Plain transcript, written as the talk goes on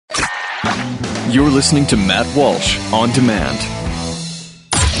You're listening to Matt Walsh On Demand.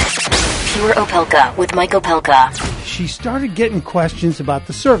 Pure Opelka with Mike Opelka. She started getting questions about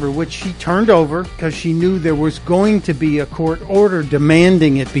the server, which she turned over because she knew there was going to be a court order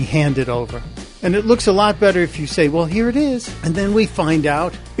demanding it be handed over. And it looks a lot better if you say, well, here it is. And then we find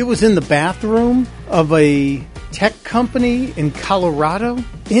out it was in the bathroom of a tech company in Colorado.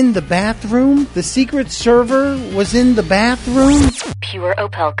 In the bathroom? The secret server was in the bathroom? Pure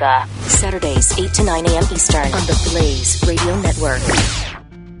Opelka. Saturdays, 8 to 9 a.m. Eastern on the Blaze Radio Network.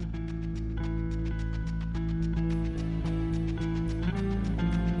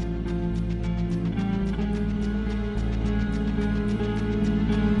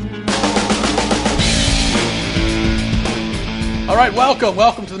 All right,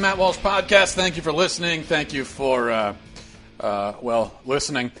 welcome to the Matt Walsh Podcast. Thank you for listening. Thank you for,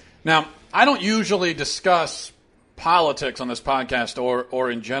 listening. Now, I don't usually discuss politics on this podcast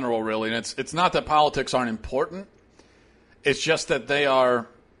or in general, really. And it's not that politics aren't important. It's just that they are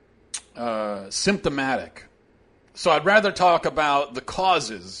symptomatic. So I'd rather talk about the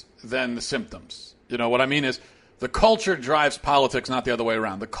causes than the symptoms. You know, what I mean is the culture drives politics, not the other way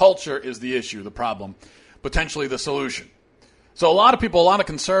around. The culture is the issue, the problem, potentially the solution. So a lot of people, a lot of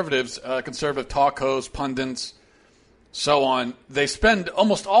conservatives, conservative talk hosts, pundits, so on, they spend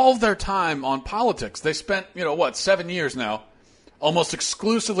almost all of their time on politics. They spent, 7 years now, almost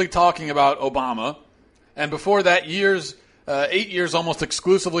exclusively talking about Obama. And before that, 8 years almost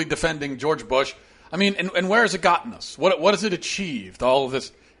exclusively defending George Bush. I mean, and where has it gotten us? What has it achieved, all of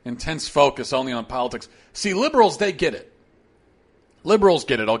this intense focus only on politics? See, liberals, they get it. Liberals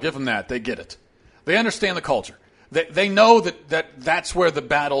get it. I'll give them that. They get it. They understand the culture. They know that's where the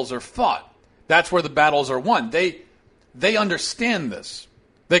battles are fought. That's where the battles are won. They understand this.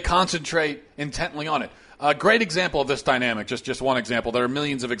 They concentrate intently on it. A great example of this dynamic, just one example. There are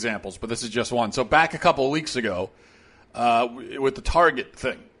millions of examples, but this is just one. So back a couple of weeks ago with the Target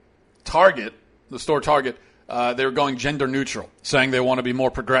thing. Target, the store Target, they were going gender neutral, saying they want to be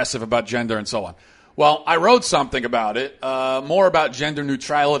more progressive about gender and so on. Well, I wrote something about it, more about gender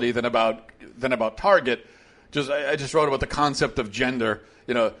neutrality than about Target. I just wrote about the concept of gender,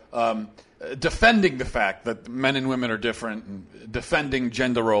 defending the fact that men and women are different and defending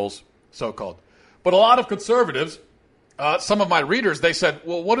gender roles, so-called. But a lot of conservatives, some of my readers, they said,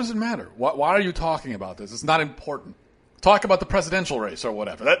 well, what does it matter? Why are you talking about this? It's not important. Talk about the presidential race or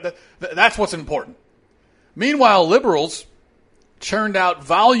whatever. That's what's important. Meanwhile, liberals churned out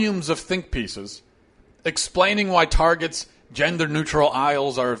volumes of think pieces explaining why Target's gender-neutral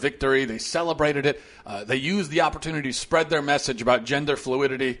aisles are a victory. They celebrated it. They used the opportunity to spread their message about gender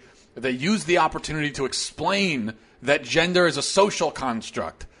fluidity. They used the opportunity to explain that gender is a social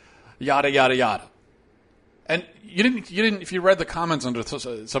construct. Yada, yada, yada. And you didn't. If you read the comments under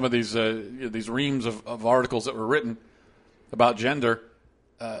some of these reams of articles that were written about gender,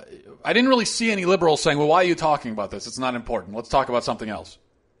 I didn't really see any liberals saying, well, why are you talking about this? It's not important. Let's talk about something else.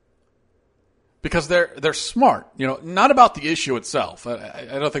 Because they're smart, not about the issue itself.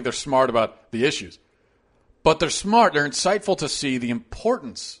 I don't think they're smart about the issues. But they're smart, they're insightful to see the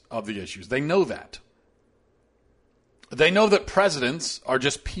importance of the issues. They know that. They know that presidents are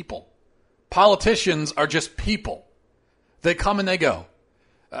just people. Politicians are just people. They come and they go.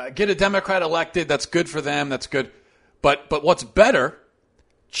 Get a Democrat elected, that's good for them, that's good. But what's better,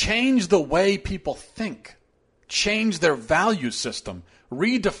 change the way people think. Change their value system.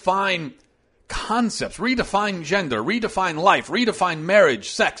 Redefine concepts, redefine gender, redefine life, redefine marriage,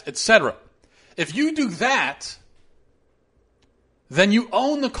 sex, etc. If you do that, then you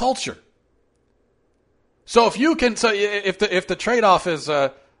own the culture. So if you can, if the trade-off is,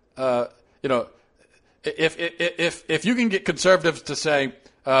 if you can get conservatives to say,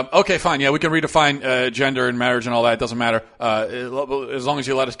 okay, fine, yeah, we can redefine gender and marriage and all that, it doesn't matter, as long as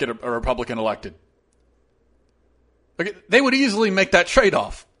you let us get a Republican elected. Okay, they would easily make that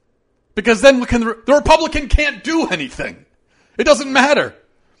trade-off. Because then the Republican can't do anything. It doesn't matter.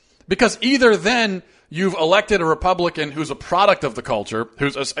 Because either then you've elected a Republican who's a product of the culture,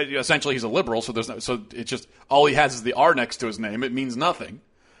 who's essentially he's a liberal, so it's just all he has is the R next to his name. It means nothing.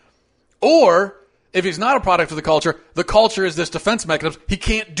 Or if he's not a product of the culture is this defense mechanism. He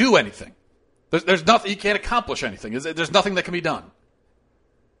can't do anything. There's nothing. He can't accomplish anything. There's nothing that can be done.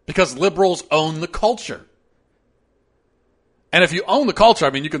 Because liberals own the culture. And if you own the culture, I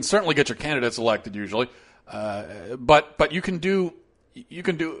mean, you can certainly get your candidates elected usually, but you can do,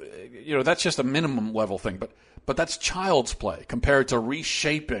 that's just a minimum level thing. But that's child's play compared to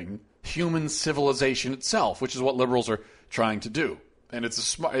reshaping human civilization itself, which is what liberals are trying to do. And it's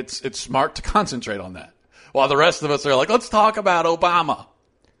smart to concentrate on that, while the rest of us are like, let's talk about Obama.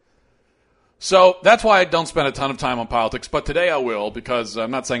 So that's why I don't spend a ton of time on politics, but today I will, because I'm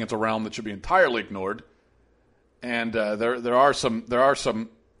not saying it's a realm that should be entirely ignored. And there are some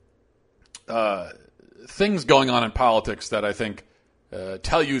things going on in politics that I think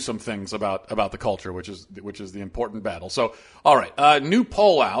tell you some things about the culture, which is the important battle. So, all right, new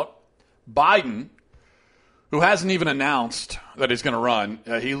poll out. Biden, who hasn't even announced that he's going to run,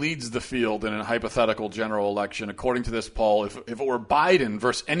 he leads the field in a hypothetical general election. According to this poll, if it were Biden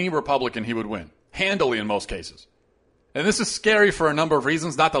versus any Republican, he would win, handily in most cases. And this is scary for a number of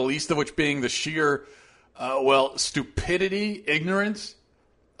reasons, not the least of which being the sheer, stupidity, ignorance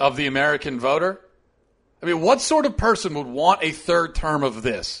of the American voter. I mean, what sort of person would want a third term of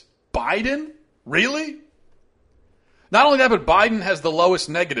this? Biden? Really? Not only that, but Biden has the lowest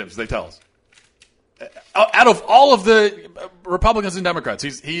negatives, they tell us. Out of all of the Republicans and Democrats,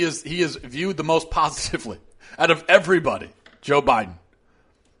 he is viewed the most positively out of everybody. Joe Biden.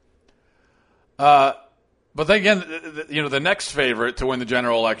 But then again, the next favorite to win the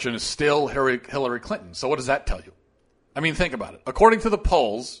general election is still Hillary Clinton. So what does that tell you? I mean, think about it. According to the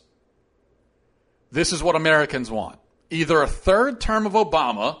polls, this is what Americans want: either a third term of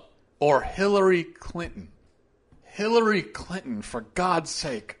Obama or Hillary Clinton. Hillary Clinton, for God's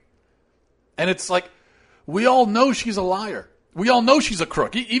sake. And it's like, we all know she's a liar. We all know she's a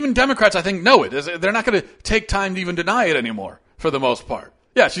crook. Even Democrats, I think, know it. They're not going to take time to even deny it anymore, for the most part.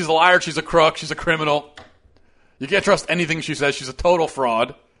 Yeah, she's a liar, she's a crook, she's a criminal. You can't trust anything she says. She's a total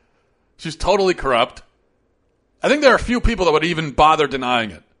fraud. She's totally corrupt. I think there are a few people that would even bother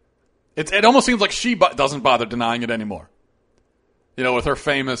denying it. It almost seems like she doesn't bother denying it anymore. With her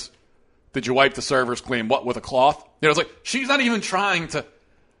famous, did you wipe the servers clean? What, with a cloth? It's like, she's not even trying to...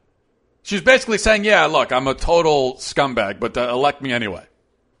 She's basically saying, yeah, look, I'm a total scumbag, but elect me anyway.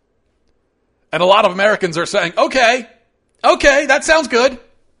 And a lot of Americans are saying, okay, that sounds good.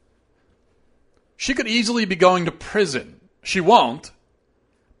 She could easily be going to prison. She won't,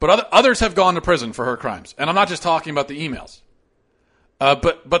 but others have gone to prison for her crimes. And I'm not just talking about the emails.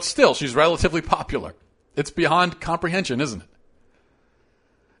 But still, she's relatively popular. It's beyond comprehension, isn't it?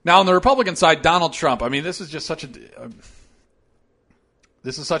 Now, on the Republican side, Donald Trump, I mean, this is just such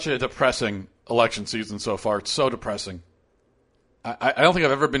a depressing election season so far. It's so depressing. I don't think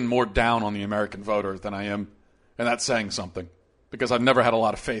I've ever been more down on the American voter than I am, and that's saying something, because I've never had a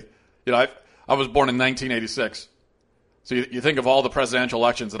lot of faith. I was born in 1986, so you think of all the presidential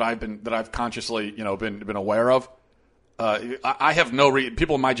elections that I've consciously been aware of. I have no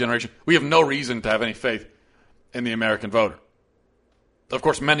people in my generation, we have no reason to have any faith in the American voter. Of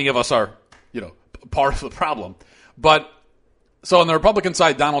course, many of us are, part of the problem. But so on the Republican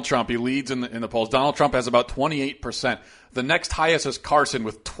side, Donald Trump, he leads in the polls. Donald Trump has about 28%. The next highest is Carson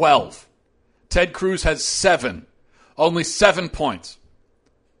with 12. Ted Cruz has 7. Only 7 points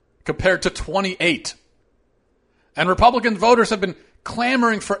compared to 28. And Republican voters have been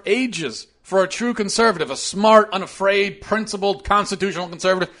clamoring for ages for a true conservative, a smart, unafraid, principled, constitutional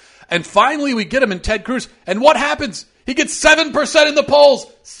conservative. And finally we get him in Ted Cruz. And what happens? He gets 7% in the polls.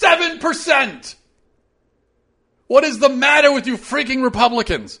 7%! What is the matter with you freaking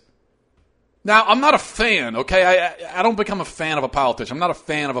Republicans? Now, I'm not a fan, okay? I don't become a fan of a politician. I'm not a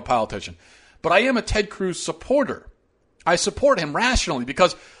fan of a politician. But I am a Ted Cruz supporter. I support him rationally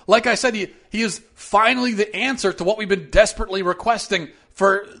because, like I said, he is finally the answer to what we've been desperately requesting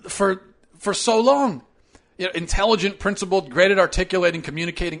for so long. Intelligent, principled, great at articulating,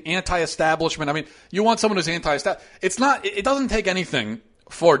 communicating, anti-establishment. I mean, you want someone who's anti-establishment. It doesn't take anything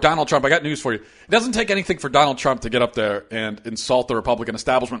for Donald Trump. I got news for you. It doesn't take anything for Donald Trump to get up there and insult the Republican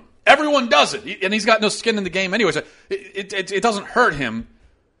establishment. Everyone does it, and he's got no skin in the game anyway. So it doesn't hurt him.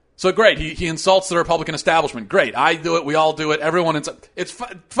 So great, he insults the Republican establishment. Great, I do it. We all do it. Everyone, it's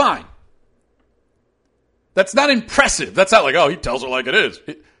fine. That's not impressive. That's not like, oh, he tells it like it is.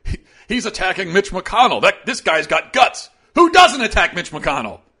 He's attacking Mitch McConnell. This guy's got guts. Who doesn't attack Mitch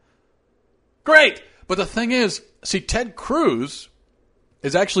McConnell? Great. But the thing is, see, Ted Cruz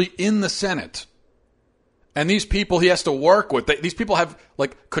is actually in the Senate. And these people he has to work with, these people have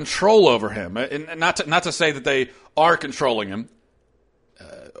control over him. And not to say that they are controlling him.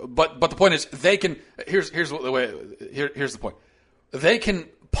 But the point is, they can. Here's the point. They can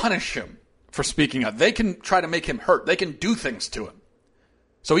punish him for speaking out. They can try to make him hurt. They can do things to him.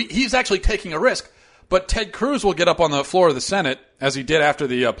 So he's actually taking a risk. But Ted Cruz will get up on the floor of the Senate, as he did after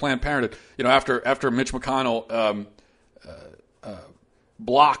the Planned Parenthood. After Mitch McConnell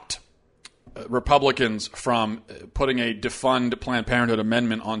blocked Republicans from putting a defund Planned Parenthood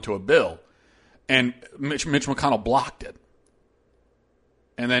amendment onto a bill, and Mitch McConnell blocked it.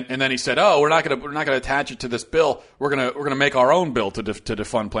 And then he said, "Oh, we're not going to attach it to this bill. We're going to make our own bill to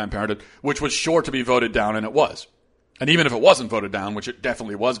defund Planned Parenthood," which was sure to be voted down, and it was. And even if it wasn't voted down, which it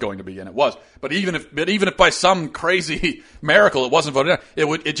definitely was going to be, and it was, but even if by some crazy miracle it wasn't voted down,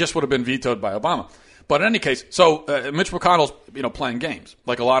 it just would have been vetoed by Obama. But in any case, so Mitch McConnell's playing games,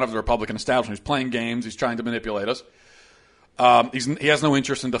 like a lot of the Republican establishment. He's playing games. He's trying to manipulate us. He has no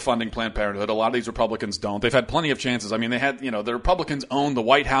interest in defunding Planned Parenthood. A lot of these Republicans don't. They've had plenty of chances. I mean, they had, the Republicans owned the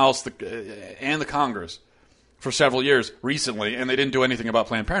White House and the Congress for several years recently, and they didn't do anything about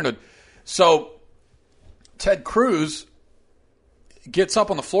Planned Parenthood. So Ted Cruz gets up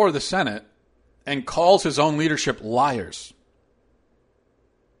on the floor of the Senate and calls his own leadership liars.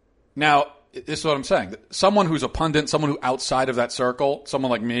 Now, this is what I'm saying. Someone who's a pundit, someone who outside of that circle, someone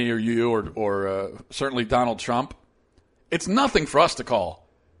like me or you or certainly Donald Trump, it's nothing for us to call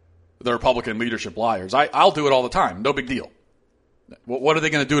the Republican leadership liars. I'll do it all the time. No big deal. What are they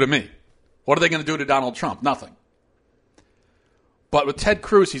going to do to me? What are they going to do to Donald Trump? Nothing. But with Ted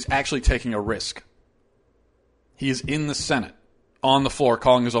Cruz, he's actually taking a risk. He is in the Senate, on the floor,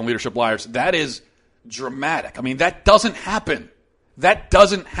 calling his own leadership liars. That is dramatic. I mean, that doesn't happen. That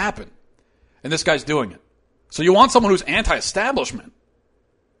doesn't happen. And this guy's doing it. So you want someone who's anti-establishment.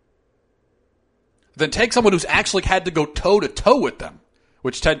 Then take someone who's actually had to go toe-to-toe with them,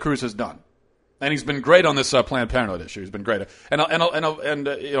 which Ted Cruz has done. And he's been great on this Planned Parenthood issue. He's been great. And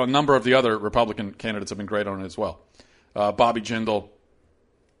a number of the other Republican candidates have been great on it as well. Bobby Jindal,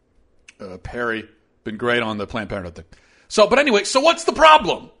 Perry, been great on the Planned Parenthood thing. But anyway, so what's the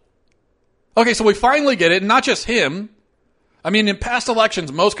problem? Okay, so we finally get it, and not just him. I mean, in past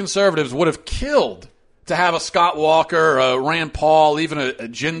elections, most conservatives would have killed to have a Scott Walker, a Rand Paul, even a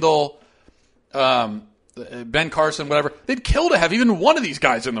Jindal, Ben Carson, whatever. They'd kill to have even one of these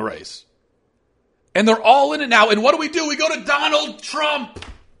guys in the race. And they're all in it now. And what do? We go to Donald Trump.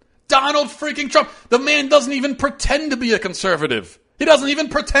 Donald freaking Trump. The man doesn't even pretend to be a conservative. He doesn't even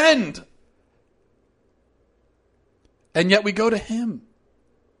pretend. And yet we go to him.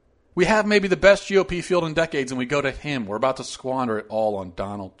 We have maybe the best GOP field in decades, and we go to him. We're about to squander it all on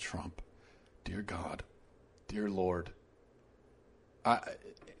Donald Trump. Dear God. Dear Lord.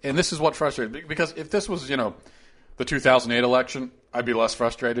 And this is what frustrated me, because if this was, the 2008 election, I'd be less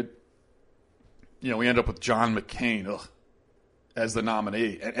frustrated. We end up with John McCain as the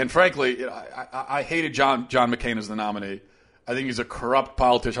nominee. And frankly, I hated John McCain as the nominee. I think he's a corrupt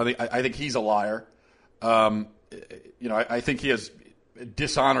politician. I think he's a liar. I think he has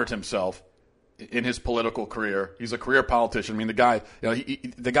dishonored himself in his political career. He's a career politician. I mean, the guy,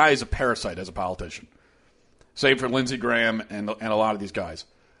 the guy is a parasite as a politician. Same for Lindsey Graham and a lot of these guys.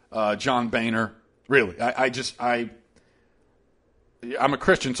 John Boehner, really. I'm a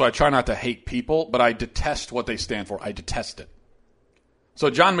Christian, so I try not to hate people, but I detest what they stand for. I detest it. So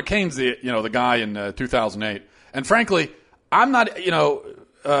John McCain's the guy in 2008, and frankly, I'm not.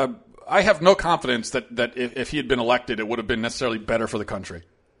 I have no confidence that if he had been elected, it would have been necessarily better for the country.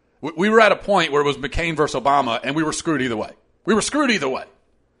 We were at a point where it was McCain versus Obama, and we were screwed either way.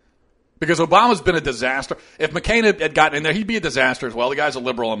 Because Obama's been a disaster. If McCain had gotten in there, he'd be a disaster as well. The guy's a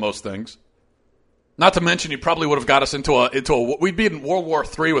liberal on most things. Not to mention, he probably would have got us into a we'd be in World War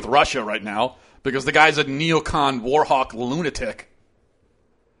III with Russia right now, because the guy's a neocon, warhawk lunatic.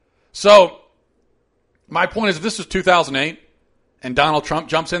 So, my point is, if this was 2008 and Donald Trump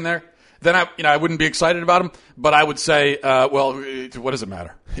jumps in there, then I wouldn't be excited about him, but I would say, well, what does it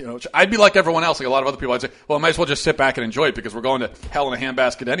matter? I'd be like everyone else, like a lot of other people. I'd say, well, I might as well just sit back and enjoy it, because we're going to hell in a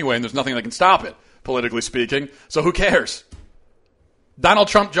handbasket anyway, and there's nothing that can stop it, politically speaking. So who cares? Donald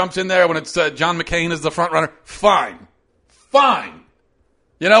Trump jumps in there when it's John McCain is the front runner. Fine.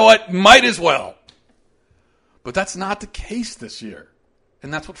 You know what? Might as well. But that's not the case this year,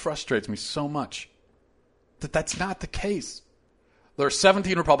 and that's what frustrates me so much. That's not the case. There are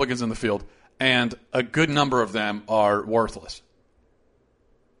 17 Republicans in the field, and a good number of them are worthless.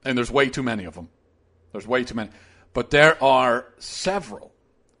 And there's way too many of them. But there are several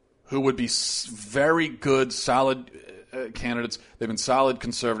who would be very good, solid candidates. They've been solid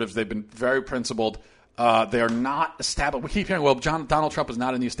conservatives. They've been very principled. They are not established. We keep hearing, well, Donald Trump is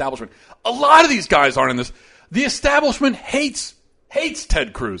not in the establishment. A lot of these guys aren't in this. The establishment hates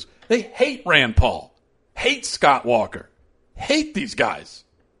Ted Cruz. They hate Rand Paul. Hate Scott Walker. Hate these guys.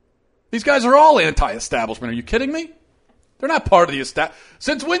 These guys are all anti-establishment. Are you kidding me? They're not part of the establishment.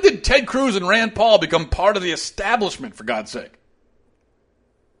 Since when did Ted Cruz and Rand Paul become part of the establishment, for God's sake?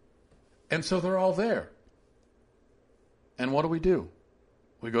 And so they're all there. And what do?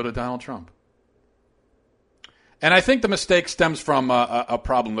 We go to Donald Trump. And I think the mistake stems from a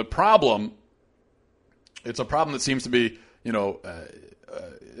problem. The problem, it's a problem that seems to be,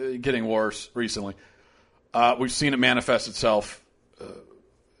 getting worse recently. We've seen it manifest itself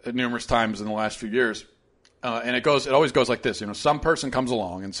at numerous times in the last few years. And it always goes like this. Some person comes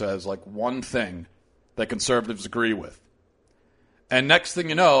along and says like one thing that conservatives agree with. And next thing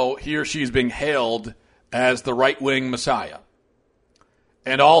you know, he or she is being hailed as the right-wing messiah.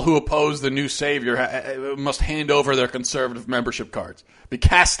 And all who oppose the new savior must hand over their conservative membership cards. Be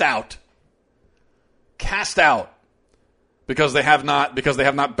cast out. Cast out. Because they have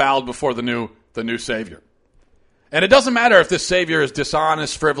not bowed before the new savior. And it doesn't matter if this savior is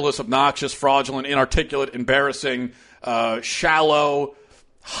dishonest, frivolous, obnoxious, fraudulent, inarticulate, embarrassing, shallow,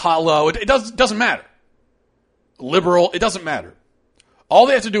 hollow. It doesn't matter. Liberal, it doesn't matter. All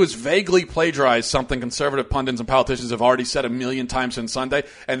they have to do is vaguely plagiarize something conservative pundits and politicians have already said a million times since Sunday,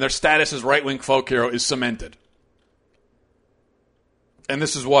 and their status as right-wing folk hero is cemented. And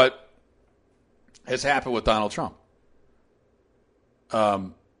this is what has happened with Donald Trump.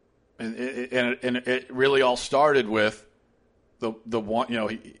 And it really all started with the one.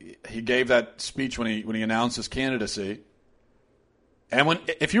 He gave that speech when he announced his candidacy. And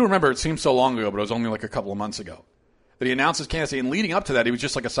if you remember, it seems so long ago, but it was only like a couple of months ago that he announced his candidacy. And leading up to that, he was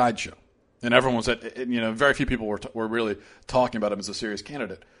just like a sideshow, and everyone was very few people were really talking about him as a serious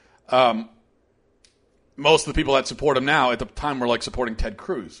candidate. Most of the people that support him now at the time were like supporting Ted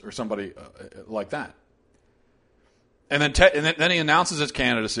Cruz or somebody like that. And then he announces his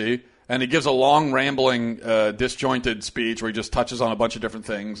candidacy, and he gives a long, rambling, disjointed speech where he just touches on a bunch of different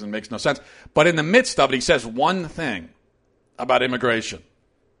things and makes no sense. But in the midst of it, he says one thing about immigration,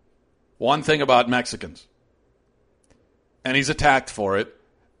 one thing about Mexicans, and he's attacked for it.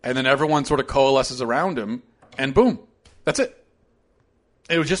 And then everyone sort of coalesces around him, and boom, that's it.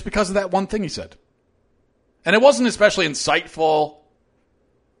 It was just because of that one thing he said. And it wasn't especially insightful.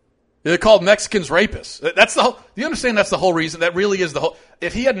 They called Mexicans rapists. That's the whole. Do you understand? That's the whole reason. That really is the whole.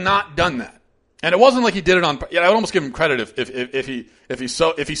 If he had not done that, and it wasn't like he did it on. I would almost give him credit if he's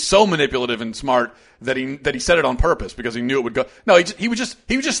so manipulative and smart that he said it on purpose because he knew it would go. No, he was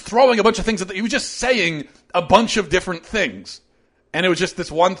just throwing a bunch of things. He was just saying a bunch of different things, and it was just this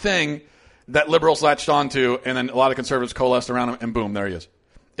one thing that liberals latched onto, and then a lot of conservatives coalesced around him, and boom, there he is.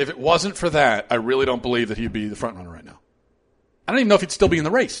 If it wasn't for that, I really don't believe that he'd be the front runner right now. I don't even know if he'd still be in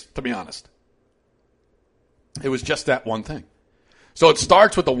the race, to be honest. It was just that one thing. So it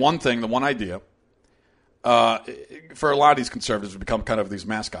starts with the one thing, the one idea. For a lot of these conservatives, become kind of these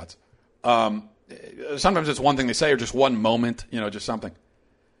mascots. Sometimes it's one thing they say or just one moment, just something.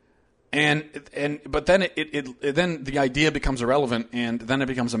 But then then the idea becomes irrelevant, and then it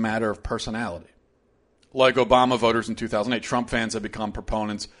becomes a matter of personality. Like Obama voters in 2008, Trump fans have become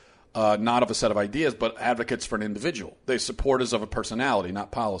proponents not of a set of ideas, but advocates for an individual. They supporters of a personality,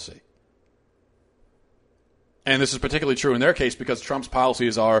 not policy. And this is particularly true in their case because Trump's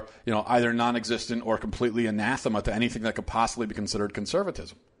policies are, either non-existent or completely anathema to anything that could possibly be considered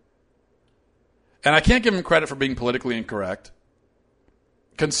conservatism. And I can't give him credit for being politically incorrect,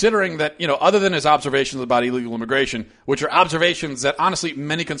 considering that, other than his observations about illegal immigration, which are observations that honestly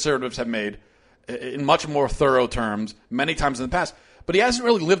many conservatives have made in much more thorough terms many times in the past, but he hasn't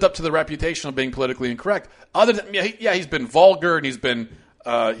really lived up to the reputation of being politically incorrect. Other than, he's been vulgar and he's been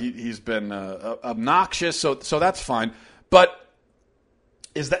obnoxious, so that's fine. But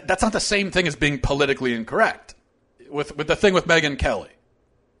that's not the same thing as being politically incorrect. With the thing with Megyn Kelly.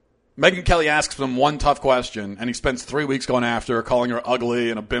 Megyn Kelly asks him one tough question, and he spends 3 weeks going after her, calling her ugly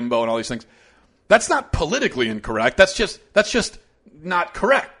and a bimbo and all these things. That's not politically incorrect. That's just not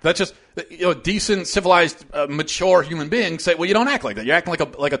correct. That's just decent, civilized, mature human beings say, well, you don't act like that. You're acting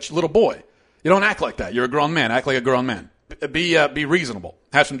like a little boy. You don't act like that. You're a grown man. Act like a grown man. Be reasonable.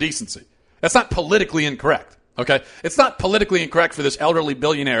 Have some decency. That's not politically incorrect. Okay, it's not politically incorrect for this elderly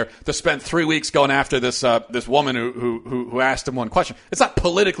billionaire to spend 3 weeks going after this woman who asked him one question. It's not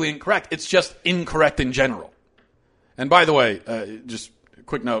politically incorrect. It's just incorrect in general. And by the way, just a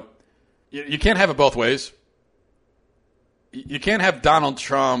quick note: you can't have it both ways. You can't have Donald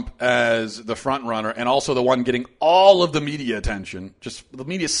Trump as the front runner and also the one getting all of the media attention, just the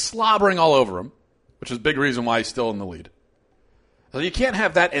media slobbering all over him, which is a big reason why he's still in the lead. So you can't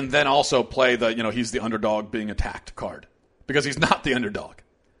have that and then also play the, he's the underdog being attacked card, because he's not the underdog.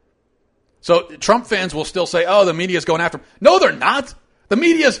 So Trump fans will still say, oh, the media's going after him. No, they're not. The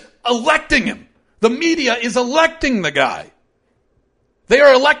media's electing him. The media is electing the guy. They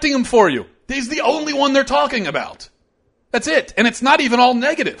are electing him for you. He's the only one they're talking about. That's it. And it's not even all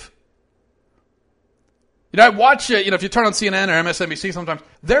negative. I watch, if you turn on CNN or MSNBC sometimes,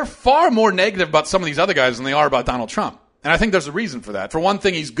 they're far more negative about some of these other guys than they are about Donald Trump. And I think there's a reason for that. For one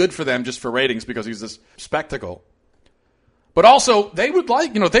thing, he's good for them just for ratings because he's this spectacle. But also, they would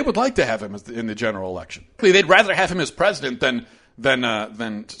like to have him in the general election. They'd rather have him as president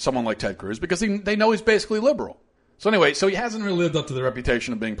than someone like Ted Cruz because they know he's basically liberal. So anyway, he hasn't really lived up to the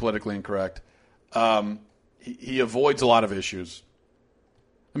reputation of being politically incorrect. He avoids a lot of issues.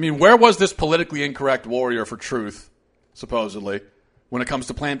 I mean, where was this politically incorrect warrior for truth, supposedly, when it comes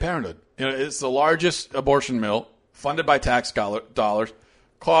to Planned Parenthood? It's the largest abortion mill funded by tax dollars,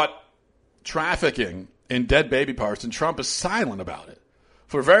 caught trafficking in dead baby parts, and Trump is silent about it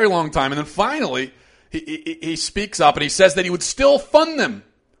for a very long time. And then finally, he speaks up and he says that he would still fund them,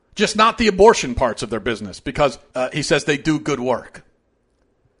 just not the abortion parts of their business, because he says they do good work.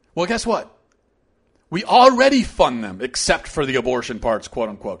 Well, guess what? We already fund them, except for the abortion parts, quote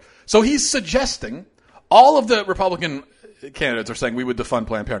unquote. So he's suggesting, all of the Republican candidates are saying we would defund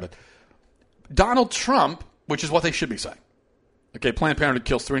Planned Parenthood. Donald Trump, which is what they should be saying. Okay, Planned Parenthood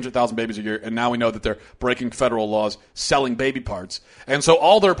kills 300,000 babies a year, and now we know that they're breaking federal laws, selling baby parts. And so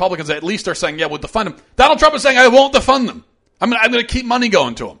all the Republicans at least are saying, yeah, we'll defund them. Donald Trump is saying, I won't defund them. I'm going to keep money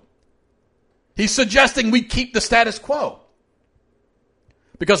going to them. He's suggesting we keep the status quo.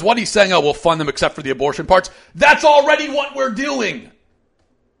 Because what he's saying, we'll fund them except for the abortion parts, that's already what we're doing.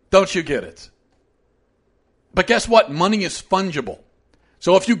 Don't you get it? But guess what? Money is fungible.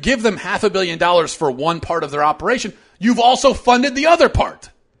 So if you give them $500 million for one part of their operation, you've also funded the other part.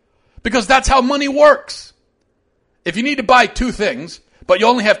 Because that's how money works. If you need to buy two things, but you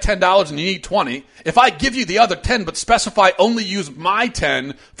only have $10 and you need $20, if I give you the other 10 but specify only use my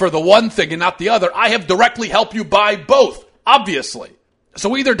 10 for the one thing and not the other, I have directly helped you buy both, obviously.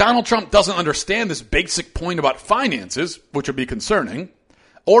 So either Donald Trump doesn't understand this basic point about finances, which would be concerning,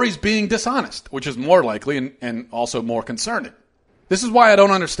 or he's being dishonest, which is more likely and also more concerning. This is why I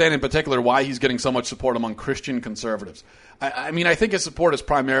don't understand in particular why he's getting so much support among Christian conservatives. I mean, I think his support is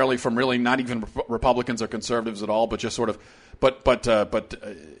primarily from really not even Republicans or conservatives at all, but just sort of,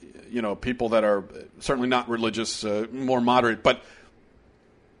 people that are certainly not religious, more moderate. But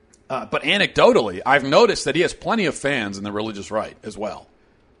anecdotally, I've noticed that he has plenty of fans in the religious right as well,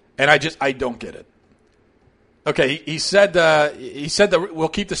 and I don't get it. Okay, he said that we'll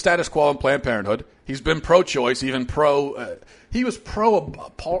keep the status quo in Planned Parenthood. He's been pro-choice, even he was pro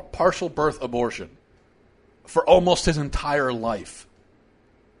partial birth abortion for almost his entire life.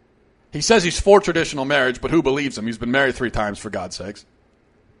 He says he's for traditional marriage, but who believes him? He's been married 3 times, for God's sakes.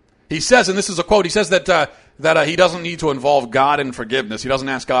 He says, and this is a quote, he says that he doesn't need to involve God in forgiveness. He doesn't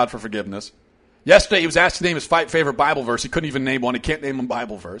ask God for forgiveness. Yesterday he was asked to name his favorite Bible verse. He couldn't even name one. He can't name a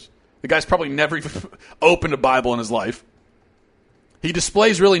Bible verse. The guy's probably never even opened a Bible in his life. He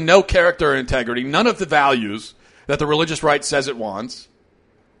displays really no character or integrity, none of the values that the religious right says it wants.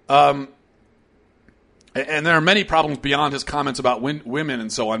 And there are many problems beyond his comments about women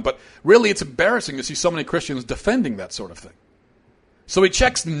and so on. But really, it's embarrassing to see so many Christians defending that sort of thing. So he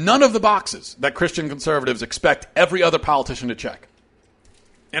checks none of the boxes that Christian conservatives expect every other politician to check.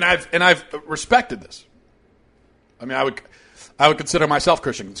 And I've respected this. I mean, I would consider myself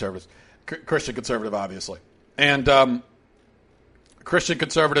Christian conservative, obviously. And Christian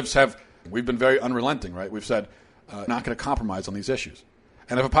conservatives we've been very unrelenting, right? We've said, not going to compromise on these issues.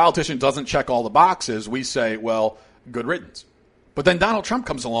 And if a politician doesn't check all the boxes, we say, well, good riddance. But then Donald Trump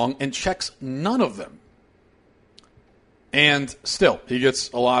comes along and checks none of them. And still, he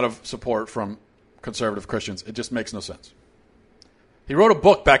gets a lot of support from conservative Christians. It just makes no sense. He wrote a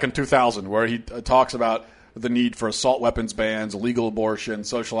book back in 2000 where he talks about the need for assault weapons bans, illegal abortion,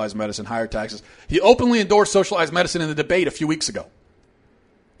 socialized medicine, higher taxes. He openly endorsed socialized medicine in the debate a few weeks ago.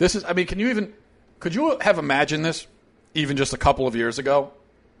 Could you have imagined this even just a couple of years ago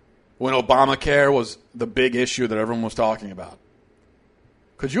when Obamacare was the big issue that everyone was talking about?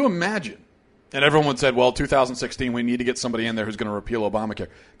 Could you imagine? And everyone said, well, 2016, we need to get somebody in there who's going to repeal Obamacare.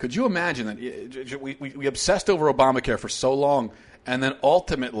 Could you imagine that we obsessed over Obamacare for so long, and then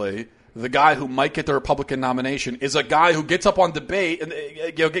ultimately the guy who might get the Republican nomination is a guy who gets up on debate and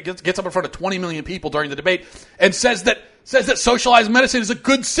gets up in front of 20 million people during the debate and says that socialized medicine is a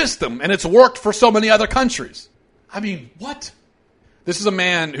good system and it's worked for so many other countries. I mean, what? This is a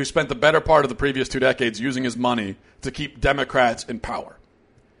man who spent the better part of the previous 2 decades using his money to keep Democrats in power.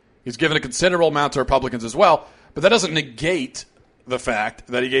 He's given a considerable amount to Republicans as well, but that doesn't negate the fact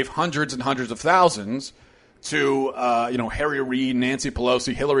that he gave hundreds and hundreds of thousands to Harry Reid, Nancy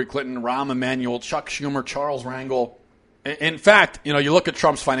Pelosi, Hillary Clinton, Rahm Emanuel, Chuck Schumer, Charles Rangel. In fact, you look at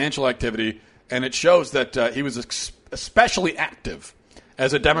Trump's financial activity, and it shows that he was especially active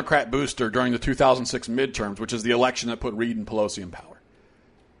as a Democrat booster during the 2006 midterms, which is the election that put Reid and Pelosi in power.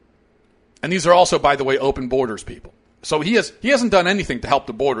 And these are also, by the way, open borders people. So he hasn't done anything to help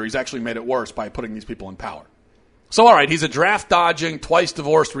the border. He's actually made it worse by putting these people in power. So, all right, he's a draft-dodging,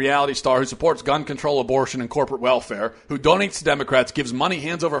 twice-divorced reality star who supports gun control, abortion, and corporate welfare, who donates to Democrats, gives money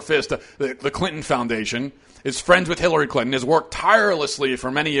hands over fist to the Clinton Foundation, is friends with Hillary Clinton, has worked tirelessly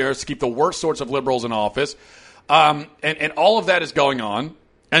for many years to keep the worst sorts of liberals in office, and all of that is going on.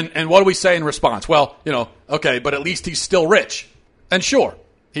 And what do we say in response? Well, okay, but at least he's still rich. And sure,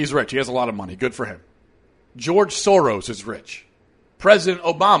 he's rich. He has a lot of money. Good for him. George Soros is rich. President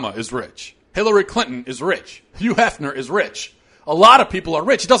Obama is rich. Hillary Clinton is rich. Hugh Hefner is rich. A lot of people are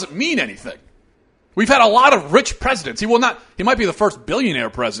rich. It doesn't mean anything. We've had a lot of rich presidents. He might be the first billionaire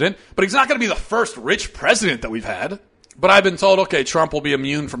president, but he's not going to be the first rich president that we've had. But I've been told, okay, Trump will be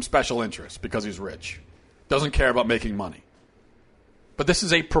immune from special interests because he's rich. Doesn't care about making money. But this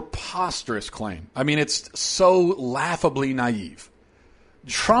is a preposterous claim. I mean, it's so laughably naive.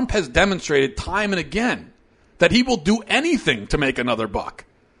 Trump has demonstrated time and again that he will do anything to make another buck.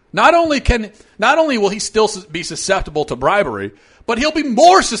 Not only will he still be susceptible to bribery, but he'll be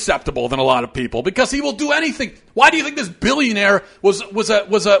more susceptible than a lot of people because he will do anything. Why do you think this billionaire was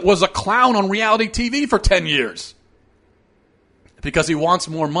a clown on reality TV for 10 years? Because he wants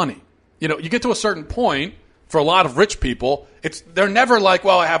more money. You get to a certain point for a lot of rich people, they're never like,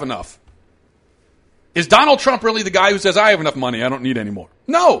 well, I have enough. Is Donald Trump really the guy who says, I have enough money, I don't need any more?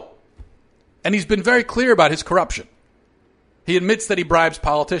 No. And he's been very clear about his corruption. He admits that he bribes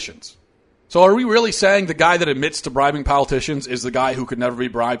politicians. So are we really saying the guy that admits to bribing politicians is the guy who could never be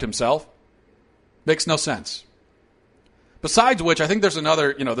bribed himself? Makes no sense. Besides which, I think there's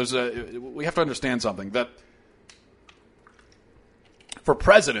another, we have to understand something, that for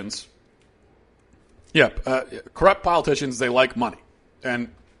presidents, corrupt politicians, they like money. And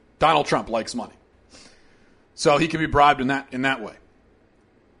Donald Trump likes money. So he can be bribed in that way.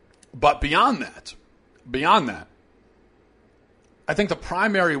 But beyond that, I think the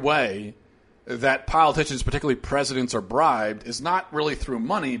primary way that politicians, particularly presidents, are bribed is not really through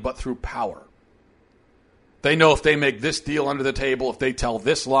money, but through power. They know if they make this deal under the table, if they tell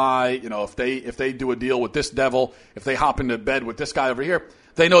this lie, if they do a deal with this devil, if they hop into bed with this guy over here,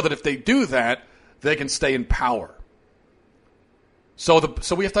 they know that if they do that, they can stay in power. So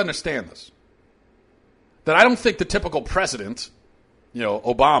we have to understand this. That I don't think the typical president,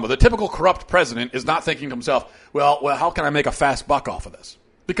 Obama, the typical corrupt president is not thinking to himself, well, how can I make a fast buck off of this?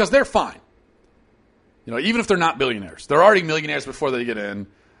 Because they're fine. Even if they're not billionaires. They're already millionaires before they get in.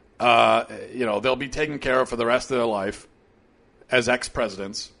 They'll be taken care of for the rest of their life as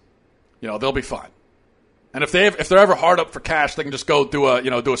ex-presidents. They'll be fine. And if they're ever hard up for cash, they can just go do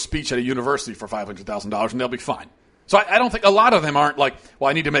a speech at a university for $500,000 and they'll be fine. So I don't think a lot of them aren't like, well,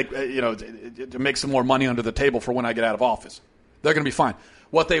 I need to make to make some more money under the table for when I get out of office. They're going to be fine.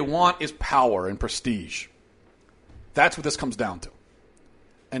 What they want is power and prestige. That's what this comes down to.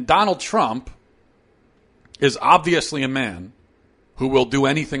 And Donald Trump is obviously a man who will do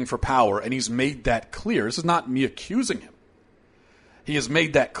anything for power, and he's made that clear. This is not me accusing him. He has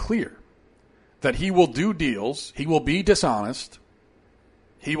made that clear, that he will do deals, he will be dishonest,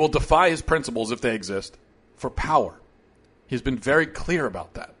 he will defy his principles if they exist, for power. He's been very clear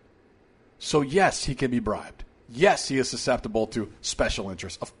about that. So yes, he can be bribed. Yes, he is susceptible to special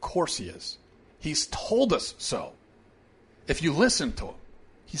interests. Of course he is. He's told us so. If you listen to him,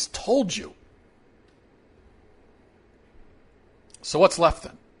 he's told you. So what's left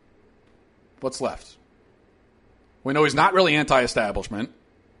then? What's left? We know he's not really anti-establishment.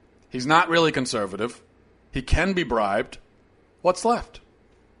 He's not really conservative. He can be bribed. What's left?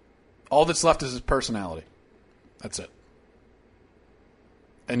 All that's left is his personality. That's it.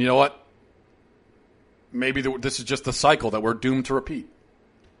 And you know what? Maybe this is just the cycle that we're doomed to repeat.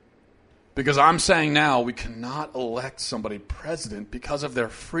 Because I'm saying now we cannot elect somebody president because of their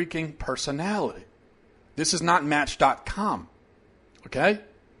freaking personality. This is not Match.com. Okay?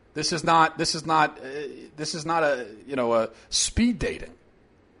 This is not a speed dating.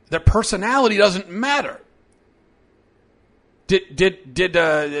 Their personality doesn't matter.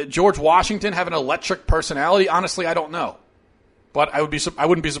 Did George Washington have an electric personality? Honestly, I don't know. But I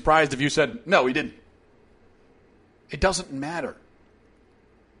wouldn't be surprised if you said, no, he didn't. It doesn't matter.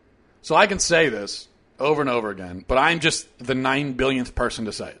 So I can say this over and over again, but I'm just the 9 billionth person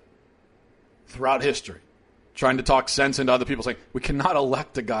to say it. Throughout history, trying to talk sense into other people, saying, we cannot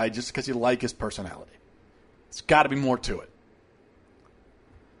elect a guy just because you like his personality. It's got to be more to it.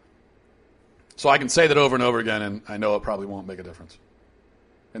 So I can say that over and over again, and I know it probably won't make a difference.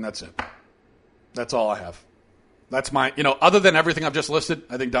 And that's it. That's all I have. That's my, other than everything I've just listed,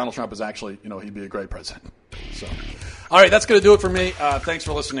 I think Donald Trump is actually, he'd be a great president. So, all right, that's going to do it for me. Thanks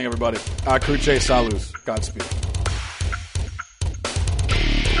for listening, everybody. Cruce, salus. Godspeed.